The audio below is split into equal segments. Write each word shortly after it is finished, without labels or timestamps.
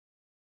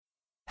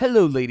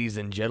Hello ladies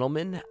and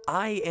gentlemen,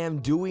 I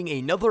am doing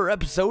another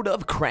episode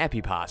of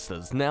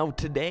Creepypastas. Now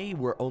today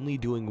we're only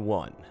doing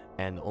one,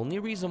 and the only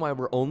reason why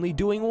we're only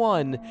doing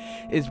one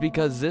is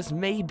because this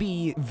may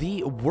be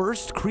the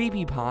worst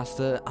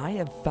creepypasta I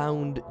have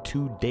found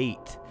to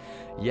date.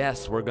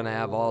 Yes, we're gonna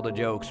have all the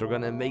jokes, we're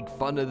gonna make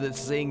fun of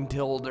this thing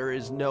till there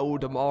is no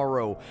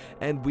tomorrow,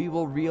 and we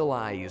will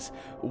realize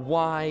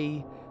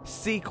why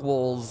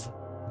sequels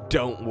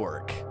don't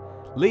work.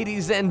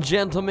 Ladies and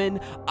gentlemen,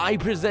 I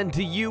present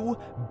to you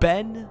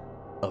Ben,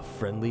 a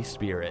friendly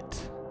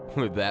spirit.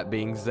 With that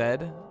being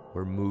said,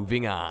 we're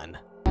moving on.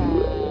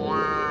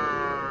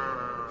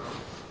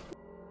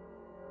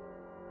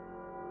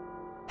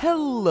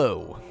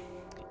 Hello.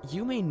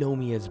 You may know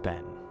me as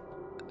Ben.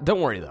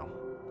 Don't worry though,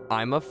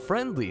 I'm a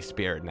friendly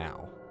spirit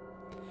now.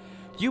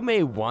 You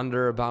may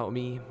wonder about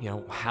me,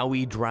 how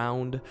he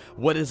drowned,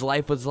 what his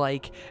life was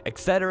like,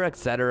 etc,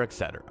 etc,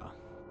 etc.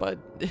 But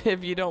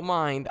if you don't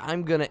mind,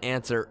 I'm gonna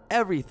answer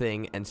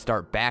everything and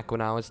start back when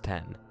I was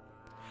 10.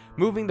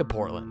 Moving to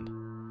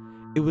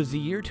Portland. It was the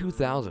year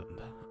 2000.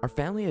 Our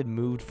family had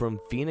moved from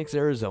Phoenix,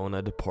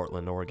 Arizona to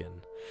Portland,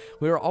 Oregon.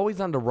 We were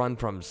always on the run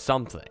from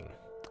something.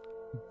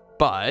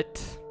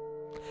 But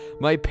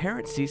my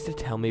parents ceased to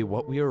tell me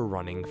what we were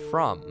running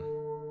from.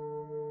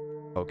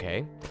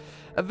 Okay.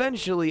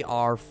 Eventually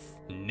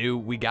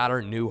we got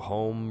our new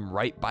home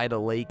right by the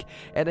lake,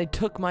 and I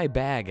took my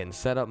bag and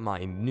set up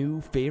my new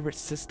favorite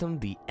system,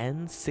 the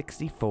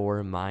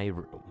N64, in my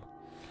room.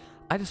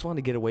 I just wanted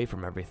to get away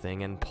from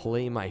everything and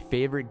play my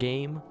favorite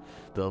game,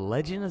 The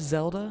Legend of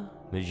Zelda: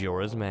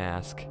 Majora's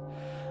Mask.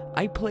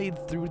 I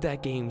played through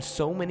that game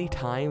so many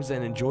times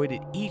and enjoyed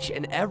it each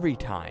and every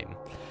time.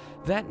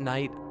 That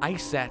night, I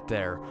sat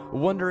there,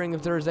 wondering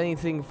if there was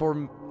anything for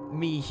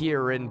me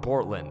here in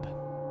Portland.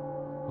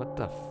 What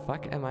the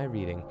fuck am I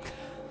reading?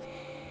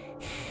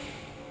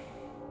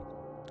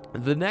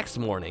 The next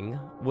morning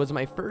was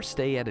my first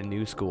day at a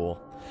new school.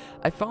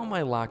 I found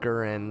my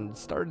locker and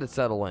started to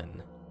settle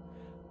in.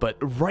 But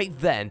right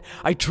then,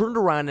 I turned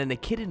around and a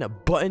kid in a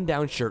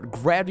button-down shirt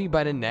grabbed me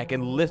by the neck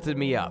and lifted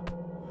me up.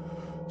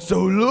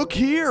 "So look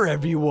here,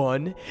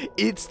 everyone.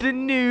 It's the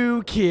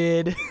new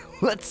kid.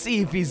 Let's see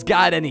if he's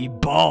got any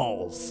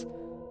balls."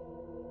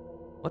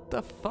 What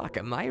the fuck?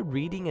 Am I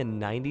reading a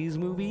 90s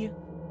movie?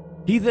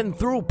 He then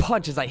threw a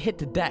punch as I hit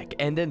the deck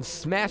and then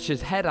smashed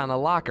his head on a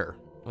locker.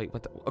 Wait,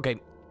 what the? Okay,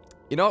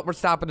 you know what? We're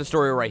stopping the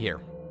story right here.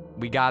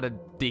 We gotta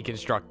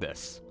deconstruct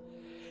this.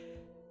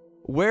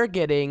 We're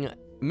getting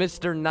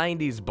Mr.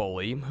 90s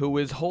Bully, who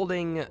is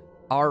holding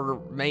our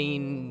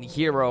main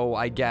hero,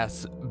 I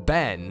guess,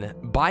 Ben,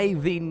 by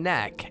the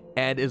neck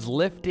and is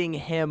lifting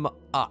him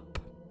up.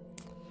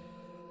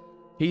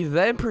 He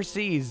then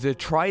proceeds to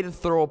try to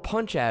throw a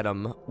punch at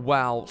him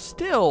while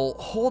still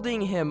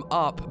holding him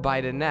up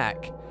by the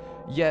neck.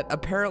 Yet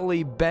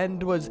apparently Ben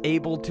was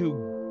able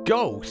to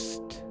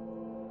ghost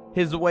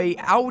his way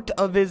out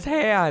of his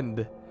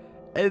hand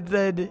and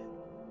then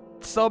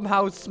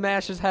somehow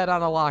smash his head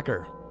on a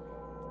locker.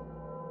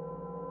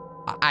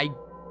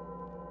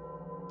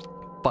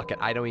 Fuck it,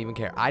 I don't even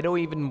care. I don't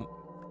even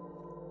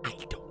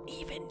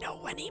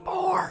know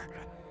anymore.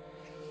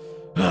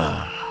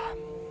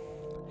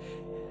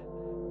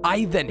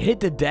 I then hit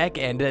the deck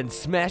and then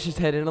smash his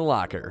head in a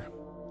locker.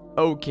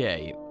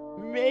 Okay,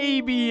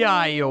 maybe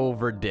I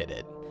overdid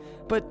it,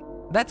 but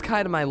that's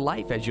kind of my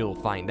life, as you'll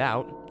find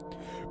out.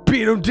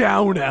 Beat him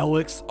down,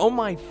 Alex. Oh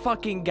my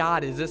fucking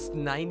god, is this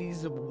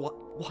 90s? What?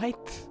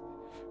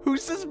 Who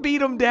says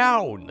beat him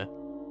down?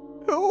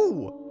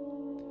 Who?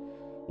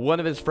 One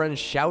of his friends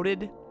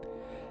shouted.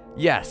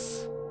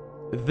 Yes,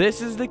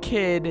 this is the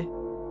kid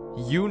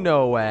you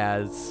know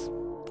as...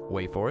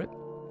 Wait for it.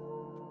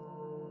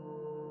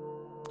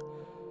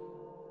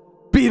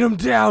 Beat him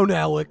down,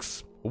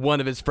 Alex. One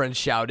of his friends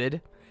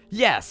shouted.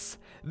 Yes,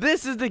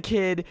 this is the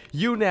kid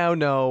you now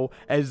know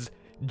as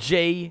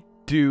J.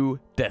 Do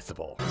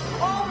Decibel.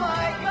 Oh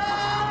my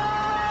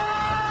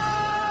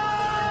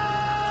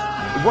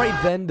god! Right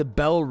then, the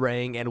bell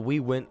rang and we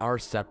went our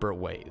separate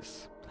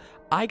ways.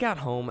 I got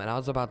home and I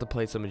was about to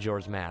play some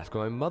Majora's Mask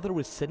when my mother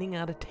was sitting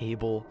at a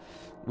table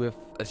with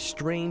a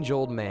strange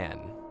old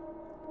man.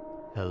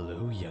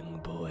 "Hello,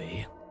 young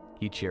boy,"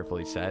 he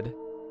cheerfully said.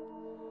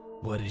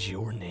 "What is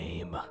your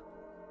name?"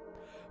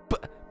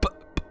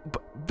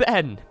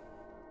 Ben,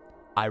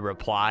 I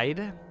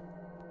replied.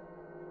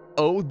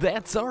 "Oh,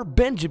 that's our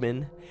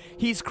Benjamin.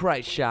 He's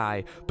quite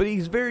shy, but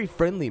he's very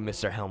friendly,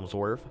 Mr.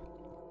 Helmsworth,"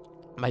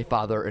 my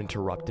father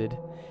interrupted.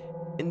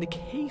 In the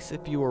case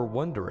if you were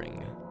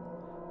wondering,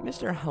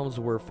 Mr.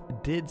 Helmsworth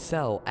did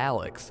sell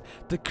Alex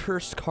the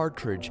cursed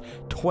cartridge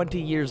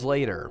 20 years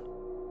later.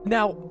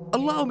 Now,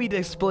 allow me to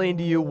explain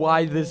to you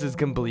why this is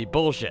complete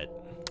bullshit.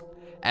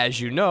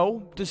 As you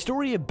know, the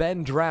story of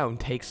Ben Drowned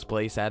takes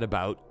place at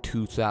about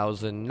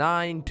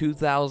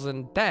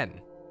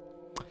 2009-2010.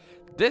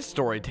 This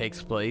story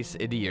takes place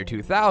in the year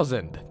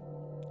 2000.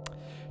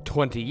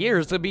 20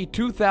 years would be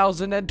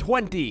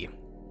 2020.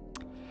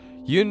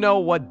 You know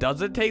what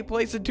doesn't take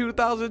place in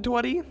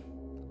 2020?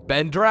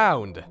 Ben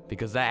Drowned,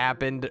 because that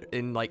happened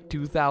in like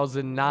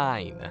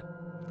 2009.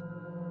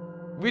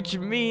 Which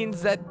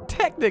means that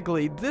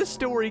technically this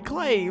story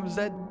claims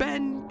that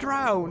Ben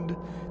drowned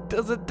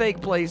doesn't take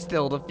place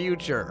till the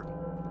future,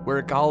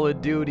 where Call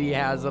of Duty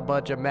has a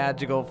bunch of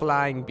magical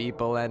flying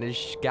people and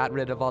has got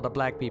rid of all the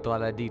black people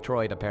out of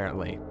Detroit,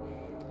 apparently.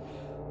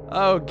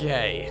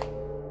 Okay.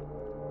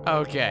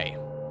 Okay.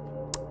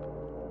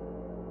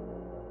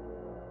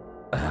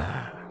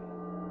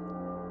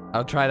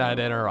 I'll try not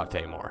to interrupt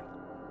anymore.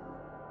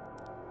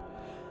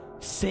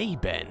 Say,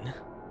 Ben,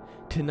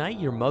 tonight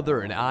your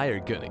mother and I are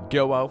gonna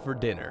go out for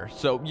dinner,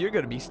 so you're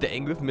gonna be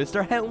staying with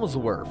Mr.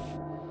 Helmsworth.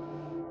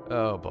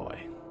 Oh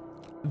boy.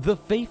 The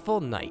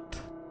fateful night.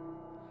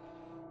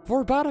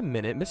 For about a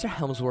minute, Mr.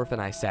 Helmsworth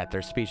and I sat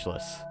there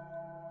speechless.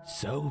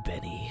 So,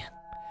 Benny,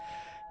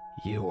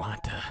 what do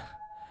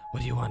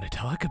you want to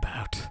talk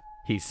about?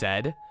 He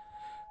said.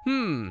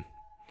 I'm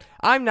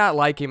not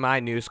liking my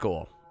new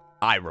school,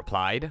 I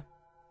replied.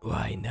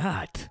 Why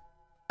not?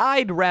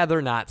 I'd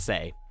rather not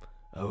say.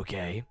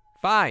 Okay,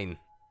 fine.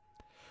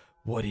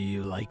 What do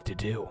you like to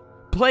do?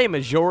 Play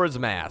Majora's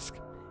Mask.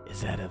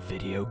 Is that a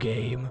video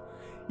game?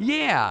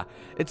 Yeah,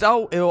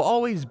 it'll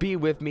always be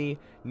with me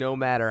no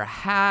matter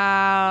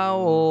how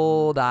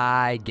old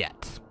I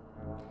get.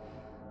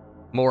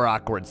 More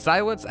awkward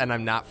silence, and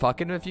I'm not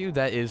fucking with you.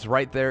 That is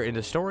right there in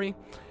the story.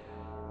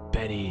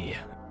 Benny,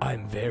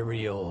 I'm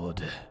very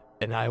old,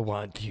 and I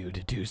want you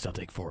to do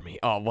something for me.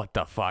 Oh, what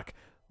the fuck?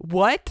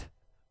 What?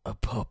 A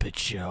puppet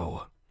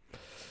show.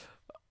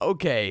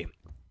 Okay,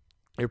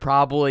 you're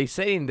probably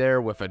sitting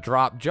there with a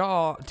dropped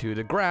jaw to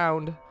the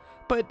ground,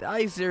 but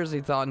I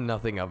seriously thought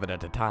nothing of it at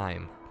the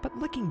time. But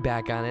looking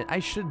back on it, I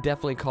should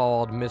definitely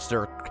called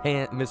Mr.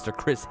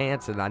 Chris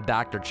Hansen on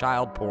Dr.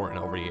 Child Porn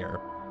over here.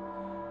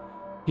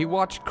 He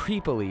watched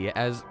creepily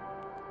as...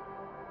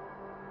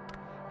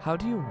 How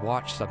do you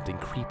watch something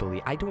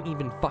creepily? I don't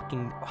even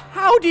fucking...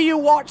 How do you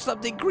watch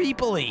something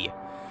creepily?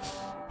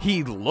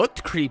 He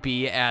looked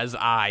creepy as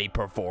I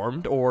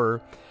performed,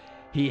 or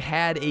he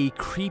had a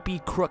creepy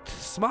crooked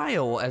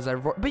smile as I...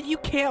 But you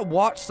can't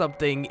watch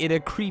something in a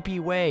creepy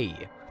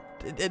way.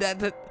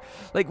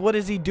 Like, what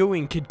is he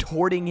doing?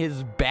 Contorting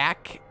his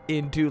back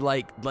into,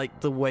 like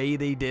the way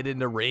they did in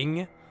The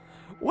Ring?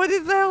 What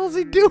the hell is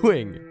he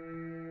doing?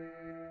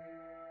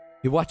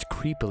 He watched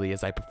creepily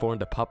as I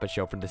performed a puppet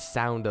show from The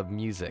Sound of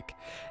Music,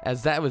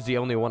 as that was the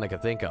only one I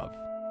could think of.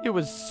 It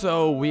was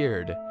so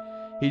weird.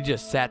 He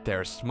just sat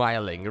there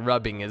smiling,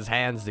 rubbing his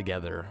hands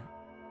together.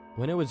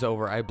 When it was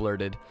over, I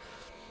blurted,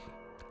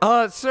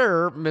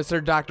 sir,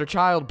 Mr. Dr.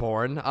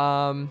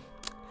 Childporn,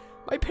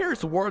 my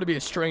parents warned me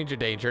of stranger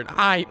danger,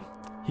 and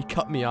He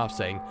cut me off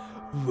saying,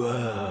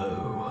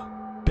 whoa,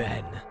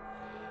 Ben,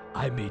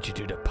 I made you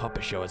do the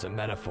puppet show as a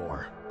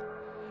metaphor.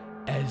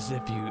 As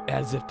if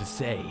to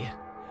say,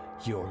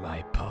 you're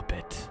my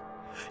puppet.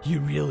 You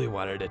really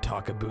wanted to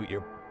talk about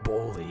your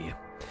bully.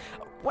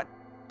 What?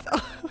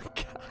 Oh,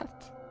 God.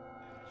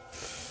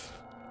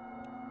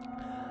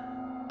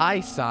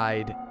 I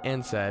sighed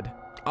and said,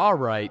 all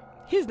right.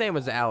 His name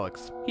was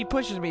Alex. He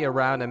pushes me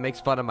around and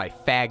makes fun of my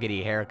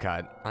faggoty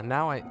haircut.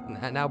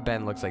 Now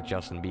Ben looks like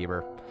Justin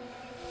Bieber.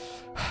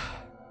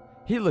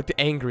 He looked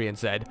angry and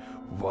said,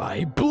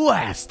 why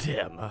blast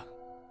him?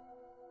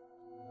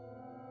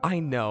 I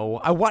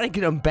know. I want to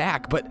get him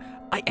back, but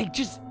I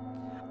just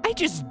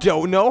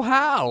don't know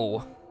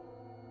how.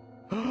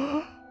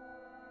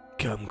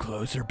 Come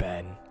closer,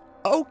 Ben.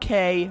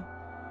 Okay.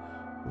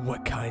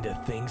 What kind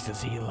of things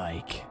does he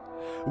like?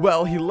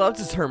 Well, he loves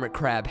his hermit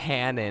crab,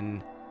 Han,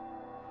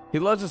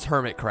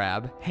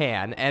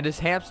 and his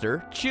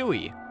hamster,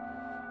 Chewie.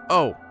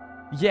 Oh,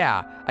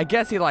 yeah, I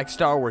guess he likes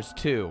Star Wars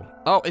too.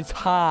 Oh, it's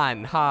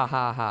Han, ha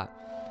ha ha.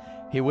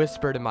 He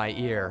whispered in my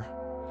ear.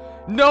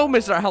 No,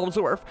 Mr.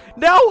 Helmsworth,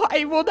 no,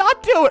 I will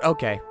not do it.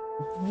 Okay,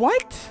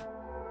 what?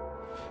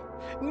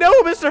 No,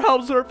 Mr.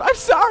 Helmsworth, I'm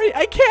sorry,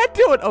 I can't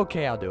do it.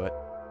 Okay, I'll do it.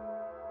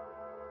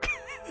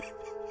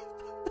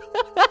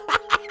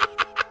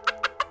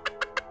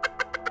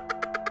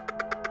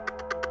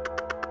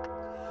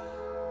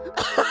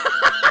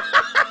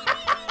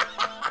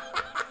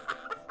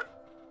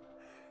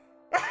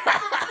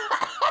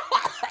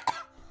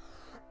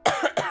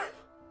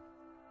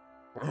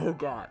 Oh,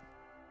 God.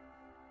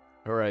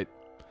 All right.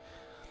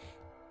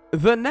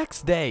 The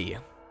next day.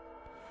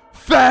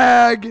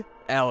 Fag!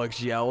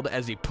 Alex yelled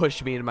as he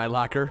pushed me into my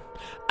locker.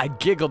 I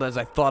giggled as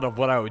I thought of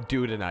what I would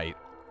do tonight.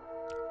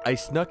 I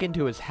snuck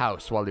into his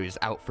house while he was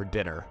out for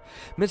dinner.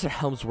 Mr.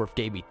 Helmsworth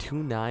gave me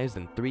 2 knives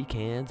and 3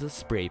 cans of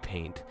spray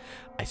paint.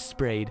 I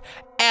sprayed,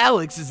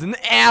 Alex is an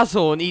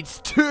asshole and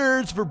eats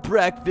turds for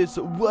breakfast.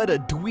 What a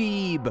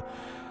dweeb.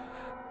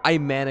 I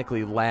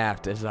manically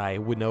laughed as I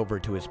went over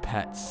to his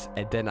pets,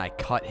 and then I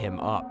cut him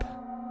up.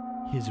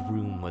 His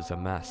room was a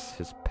mess.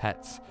 His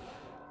pets'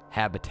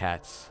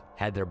 habitats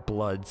had their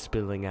blood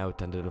spilling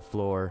out onto the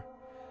floor.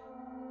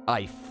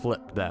 I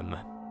flipped them.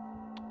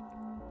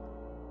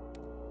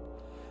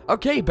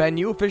 Okay, Ben,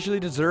 you officially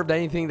deserved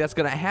anything that's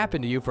going to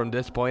happen to you from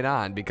this point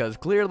on, because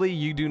clearly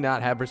you do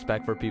not have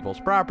respect for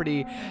people's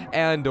property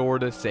and or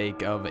the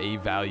sake of a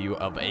value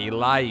of a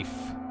life.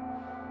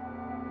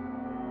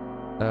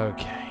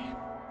 Okay.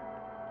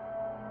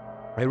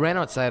 I ran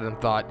outside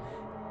and thought,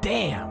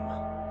 damn,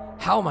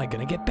 how am I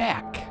gonna get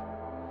back?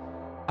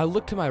 I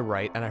looked to my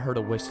right and I heard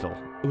a whistle.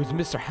 It was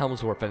Mr.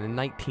 Helmsworth in a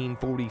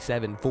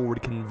 1947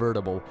 Ford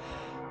convertible.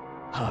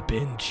 Hop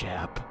in,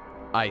 chap,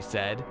 I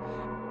said.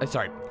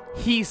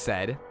 He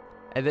said,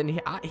 and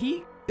then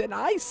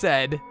I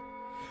said,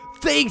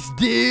 thanks,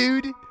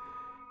 dude.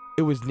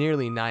 It was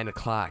nearly 9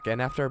 o'clock,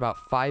 and after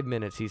about 5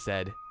 minutes, he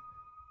said,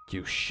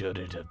 you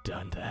shouldn't have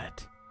done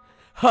that.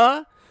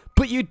 Huh?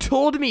 But you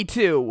told me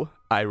to,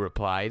 I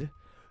replied.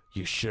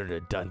 You shouldn't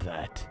have done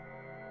that.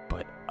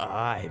 But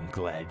I'm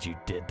glad you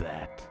did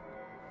that.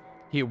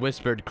 He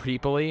whispered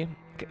creepily.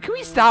 Can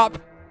we stop?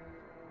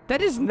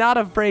 That is not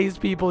a phrase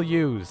people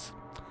use.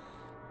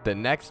 The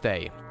next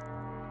day,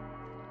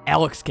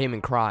 Alex came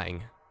in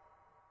crying.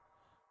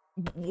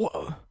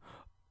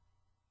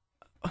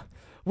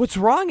 What's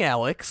wrong,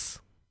 Alex?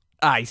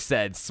 I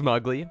said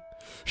smugly.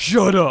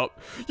 Shut up.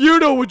 You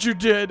know what you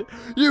did.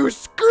 You're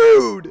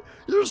screwed.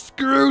 You're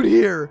screwed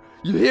here.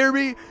 You hear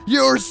me?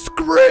 You're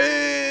screwed.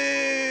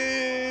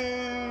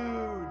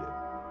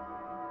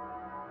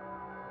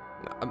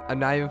 I'm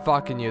not even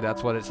fucking you.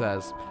 That's what it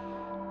says.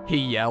 He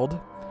yelled.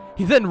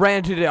 He then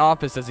ran to the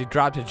office as he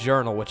dropped his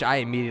journal, which I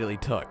immediately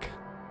took.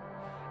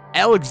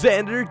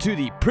 Alexander to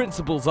the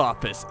principal's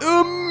office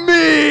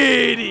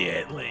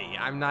immediately.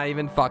 I'm not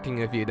even fucking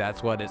with you.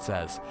 That's what it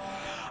says.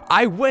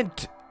 I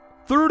went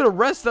through the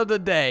rest of the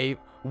day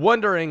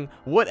wondering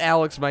what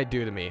Alex might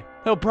do to me.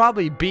 He'll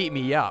probably beat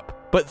me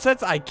up, but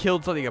since I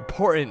killed something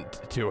important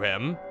to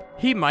him,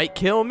 he might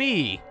kill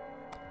me.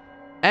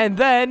 And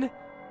then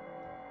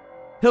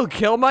he'll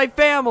kill my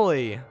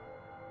family.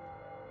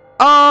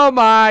 Oh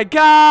my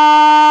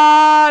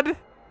God!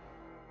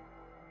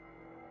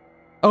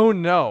 Oh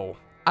no,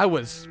 I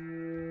was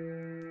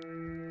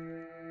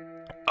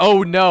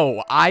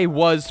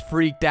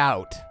freaked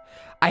out.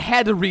 I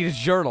had to read his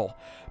journal.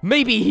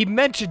 Maybe he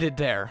mentioned it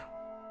there.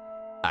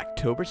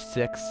 October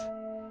 6th,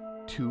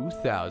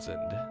 2000.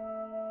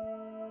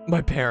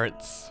 My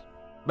parents,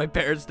 I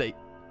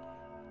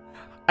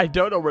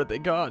don't know where they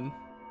gone.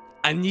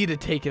 I need to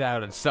take it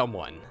out on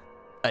someone.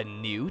 A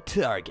new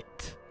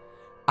target.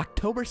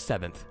 October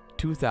 7th,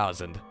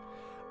 2000.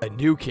 A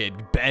new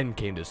kid, Ben,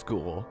 came to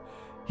school.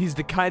 He's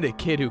the kind of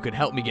kid who could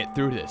help me get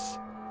through this.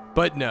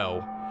 But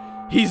no,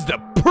 he's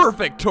the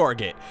perfect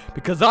target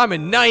because I'm a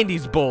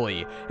 90s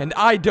bully and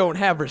I don't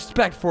have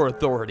respect for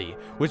authority,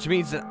 which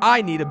means that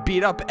I need to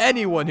beat up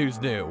anyone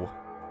who's new.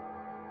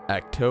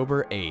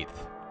 October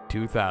 8th,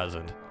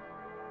 2000.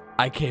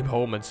 I came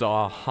home and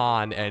saw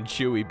Han and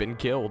Chewie been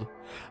killed.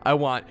 I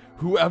want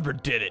whoever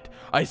did it.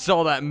 I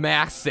saw that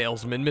mask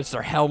salesman,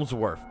 Mr.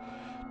 Helmsworth,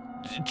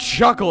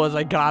 chuckle as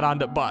I got on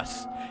the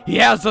bus. He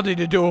has something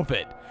to do with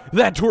it.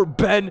 That twerp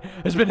Ben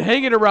has been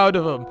hanging around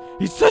with him.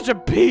 He's such a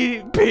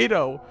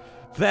pedo.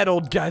 That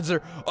old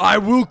geyser, I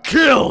will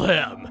kill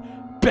him.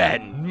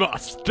 Ben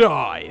must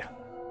die.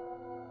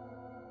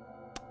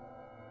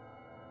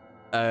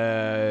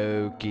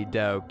 Okie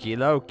dokie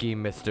Loki,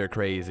 Mr.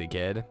 Crazy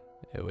Kid.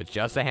 It was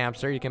just a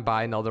hamster. You can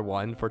buy another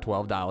one for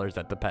 $12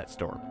 at the pet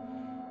store.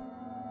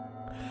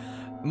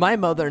 My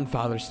mother and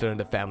father stood in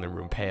the family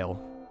room pale.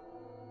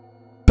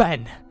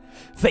 Ben,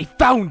 they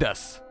found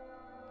us.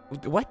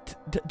 What?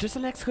 Just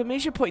an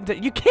exclamation point.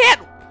 You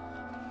can't.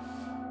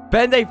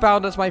 Ben, they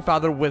found us, my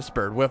father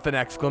whispered with an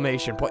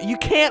exclamation point. You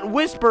can't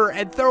whisper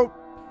and throw.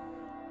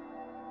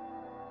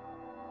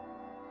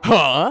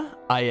 Huh?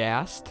 I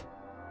asked.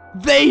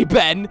 They,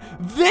 Ben,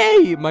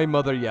 they, my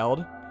mother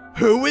yelled.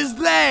 Who is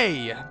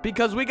they?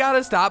 Because we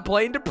gotta stop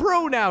playing the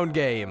pronoun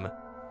game.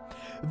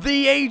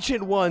 The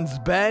ancient ones,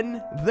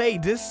 Ben. They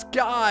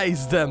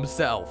disguised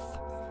themselves.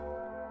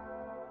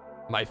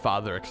 My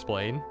father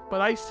explained,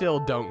 but I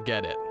still don't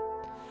get it.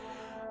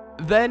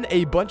 Then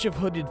a bunch of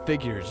hooded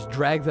figures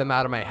dragged them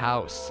out of my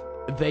house.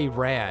 They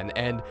ran,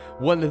 and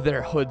one of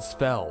their hoods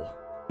fell.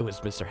 It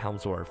was Mr.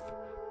 Helmsworth,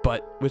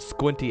 but with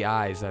squinty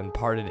eyes and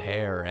parted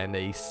hair and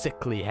a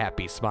sickly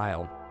happy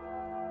smile.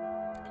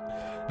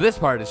 This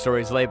part of the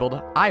story is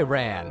labeled, I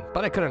ran,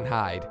 but I couldn't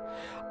hide.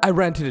 I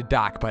ran to the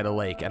dock by the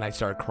lake, and I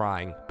started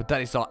crying, but then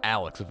I saw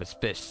Alex with his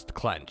fist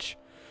clench.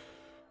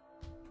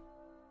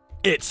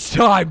 It's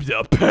time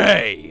to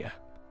pay,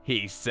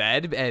 he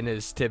said in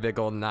his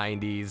typical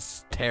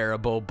 90s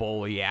terrible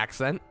bully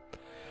accent.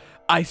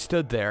 I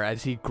stood there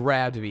as he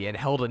grabbed me and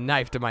held a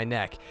knife to my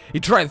neck. He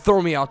tried to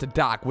throw me off the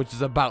dock, which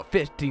is about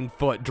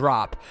 15-foot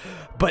drop,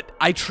 but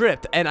I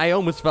tripped and I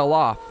almost fell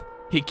off.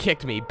 He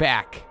kicked me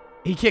back.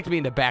 He kicked me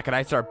in the back and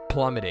I started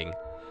plummeting.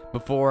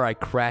 Before I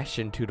crashed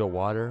into the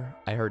water,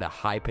 I heard a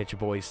high-pitched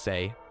voice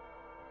say,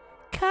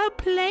 "Come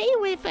play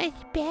with us,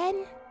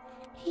 Ben."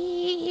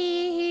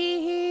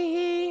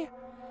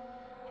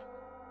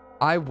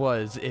 I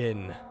was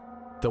in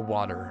the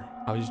water.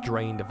 I was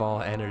drained of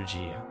all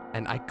energy,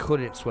 and I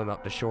couldn't swim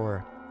up the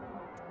shore.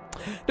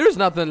 There's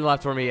nothing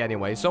left for me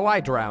anyway, so I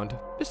drowned.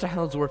 Mr.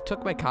 Helmsworth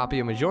took my copy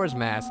of Majora's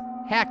Mask,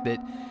 hacked it,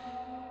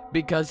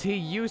 because he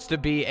used to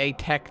be a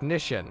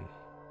technician.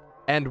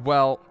 And,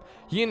 well,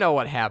 you know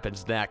what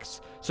happens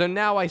next. So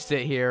now I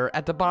sit here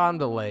at the bottom of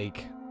the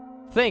lake,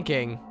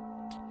 thinking,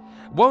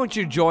 Won't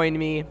you join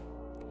me?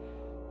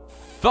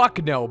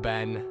 Fuck no,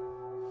 Ben.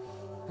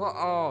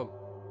 Oh,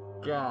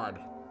 God.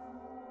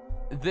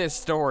 This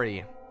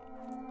story.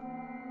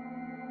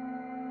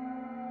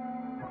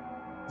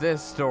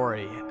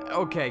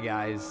 Okay,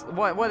 guys.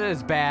 What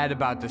is bad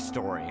about this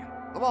story?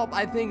 Well,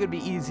 I think it'd be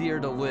easier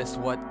to list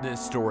what this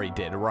story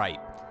did right.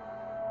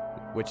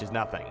 Which is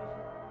nothing.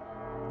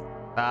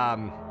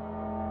 I'm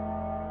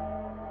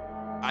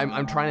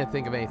trying to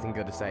think of anything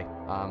good to say.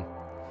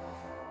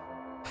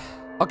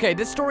 Okay,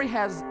 this story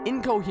has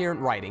incoherent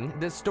writing.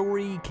 This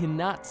story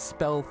cannot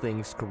spell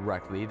things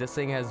correctly. This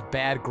thing has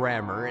bad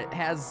grammar. It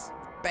has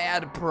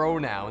bad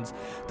pronouns.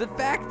 The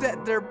fact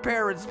that their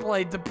parents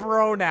played the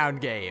pronoun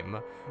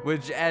game,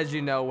 which, as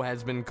you know,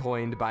 has been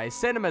coined by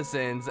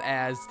CinemaSins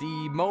as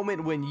the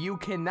moment when you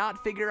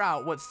cannot figure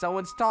out what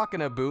someone's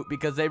talking about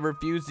because they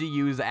refuse to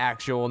use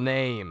actual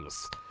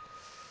names.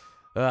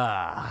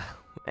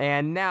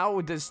 And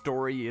now this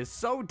story is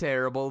so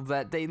terrible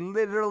that they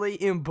literally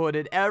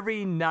inputted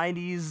every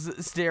 90s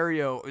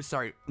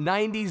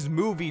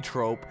movie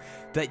trope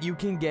that you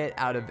can get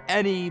out of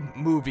any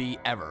movie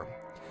ever.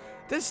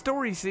 This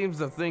story seems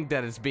to think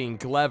that it's being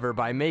clever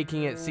by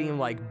making it seem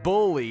like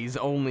bullies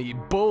only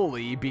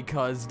bully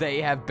because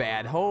they have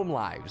bad home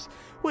lives,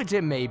 which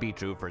it may be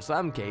true for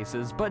some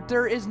cases, but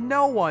there is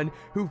no one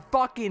who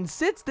fucking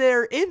sits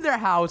there in their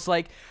house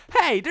like,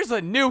 hey, there's a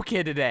new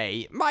kid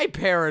today. My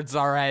parents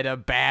are at a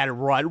bad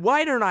run.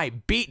 Why don't I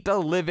beat the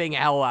living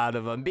hell out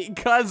of them?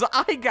 Because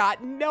I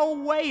got no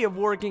way of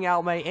working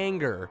out my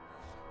anger.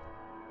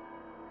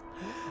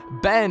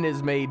 Ben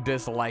is made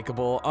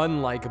dislikable,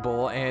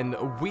 unlikable, and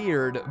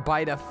weird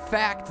by the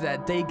fact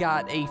that they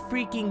got a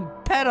freaking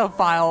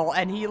pedophile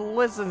and he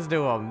listens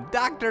to him.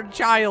 Dr.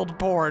 Child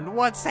Porn,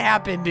 what's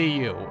happened to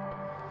you?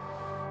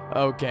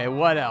 Okay,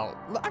 what else?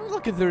 I'm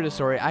looking through the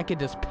story. I could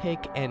just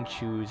pick and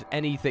choose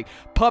anything.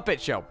 Puppet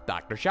show,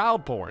 Dr.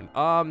 Child Porn.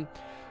 Oh,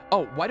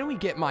 why don't we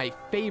get my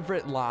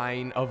favorite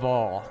line of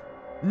all?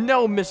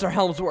 No, Mr.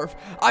 Helmsworth,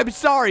 I'm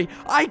sorry.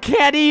 I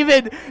can't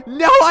even.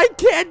 No, I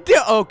can't do.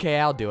 Okay,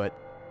 I'll do it.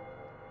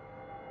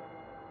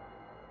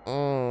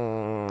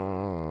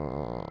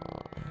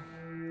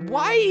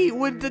 Why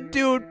would the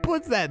dude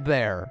put that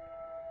there?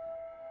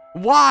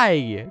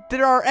 Why?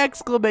 There are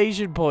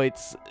exclamation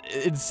points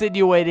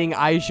insinuating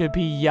I should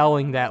be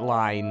yelling that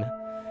line.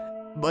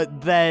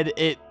 But then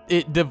it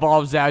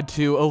devolves down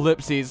to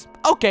ellipses.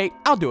 Okay,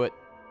 I'll do it.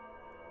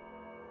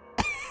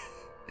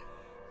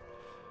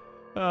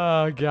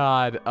 Oh,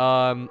 God.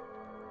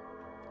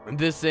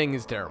 This thing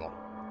is terrible.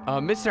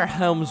 Mr.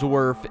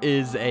 Helmsworth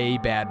is a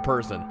bad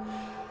person.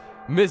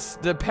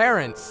 The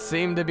parents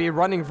seem to be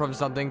running from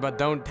something but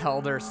don't tell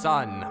their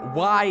son.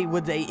 Why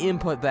would they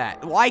input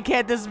that? Why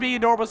can't this be a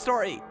normal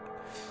story?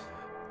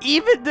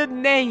 Even the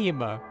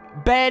name,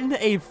 Ben,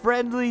 a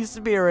friendly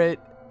spirit,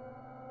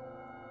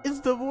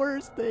 is the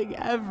worst thing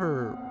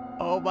ever.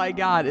 Oh my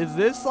God, is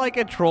this like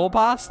a troll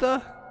pasta?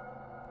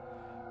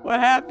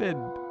 What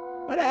happened?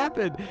 What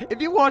happened?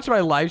 If you watched my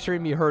live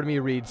stream, you heard me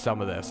read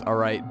some of this,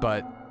 alright?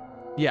 But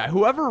yeah,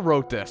 whoever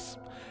wrote this,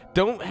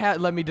 don't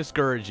let me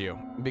discourage you,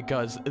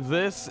 because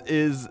this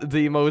is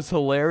the most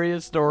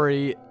hilarious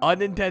story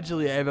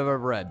unintentionally I've ever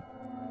read.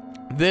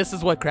 This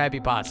is what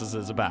Crappypastas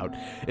is about.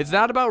 It's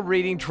not about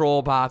reading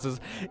troll pastas.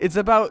 It's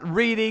about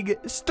reading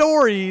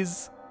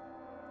stories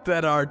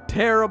that are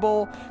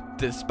terrible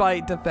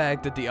despite the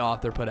fact that the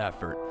author put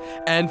effort.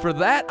 And for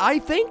that, I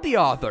thank the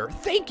author.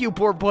 Thank you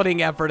for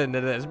putting effort into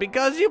this,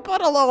 because you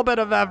put a little bit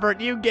of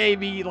effort. You gave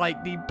me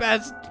like the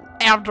best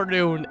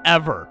afternoon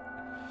ever.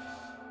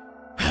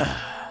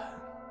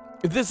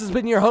 This has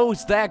been your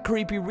host, That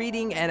Creepy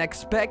Reading, and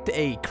expect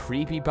a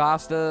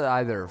creepypasta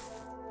either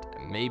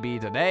maybe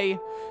today,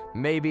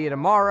 maybe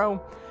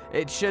tomorrow.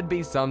 It should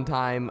be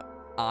sometime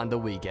on the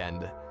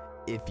weekend.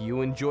 If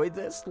you enjoyed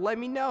this, let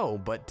me know,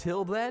 but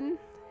till then,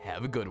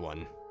 have a good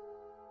one.